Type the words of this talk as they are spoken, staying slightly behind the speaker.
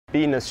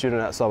Being a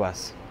student at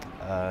SOAS,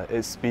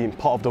 it's being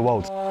part of the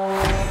world.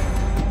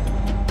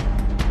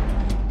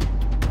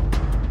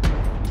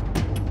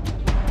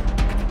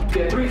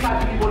 There are three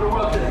types of people in the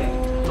world today.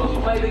 Those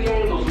who play the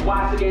game, those who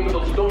watch the game, and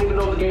those who don't even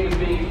know the game is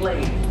being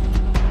played.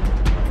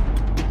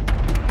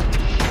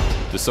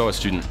 The SOAS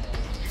student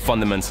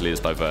fundamentally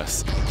is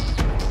diverse.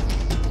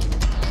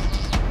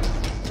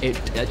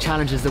 It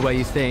challenges the way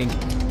you think.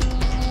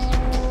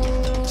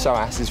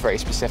 SOAS is very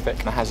specific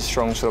and has a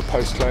strong sort of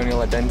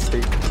post-colonial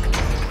identity.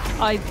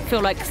 I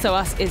feel like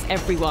SOAS is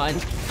everyone.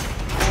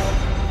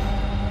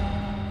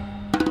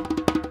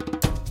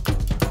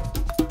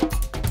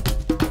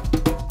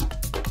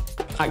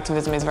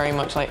 Activism is very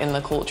much like in the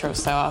culture of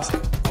SOAS.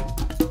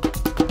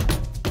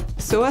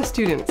 SOAS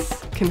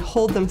students can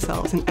hold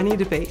themselves in any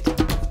debate.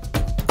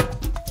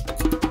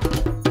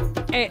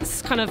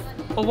 It's kind of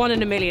a 1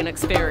 in a million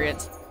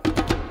experience.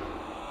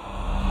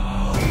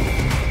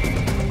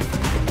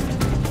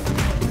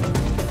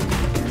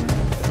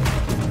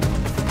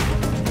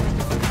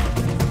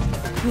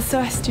 The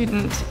SOAS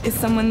student is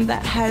someone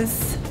that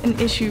has an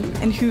issue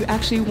and who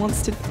actually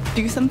wants to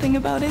do something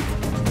about it.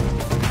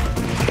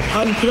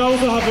 And could I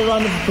also have a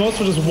round of applause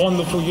for this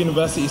wonderful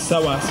university,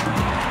 SOAS.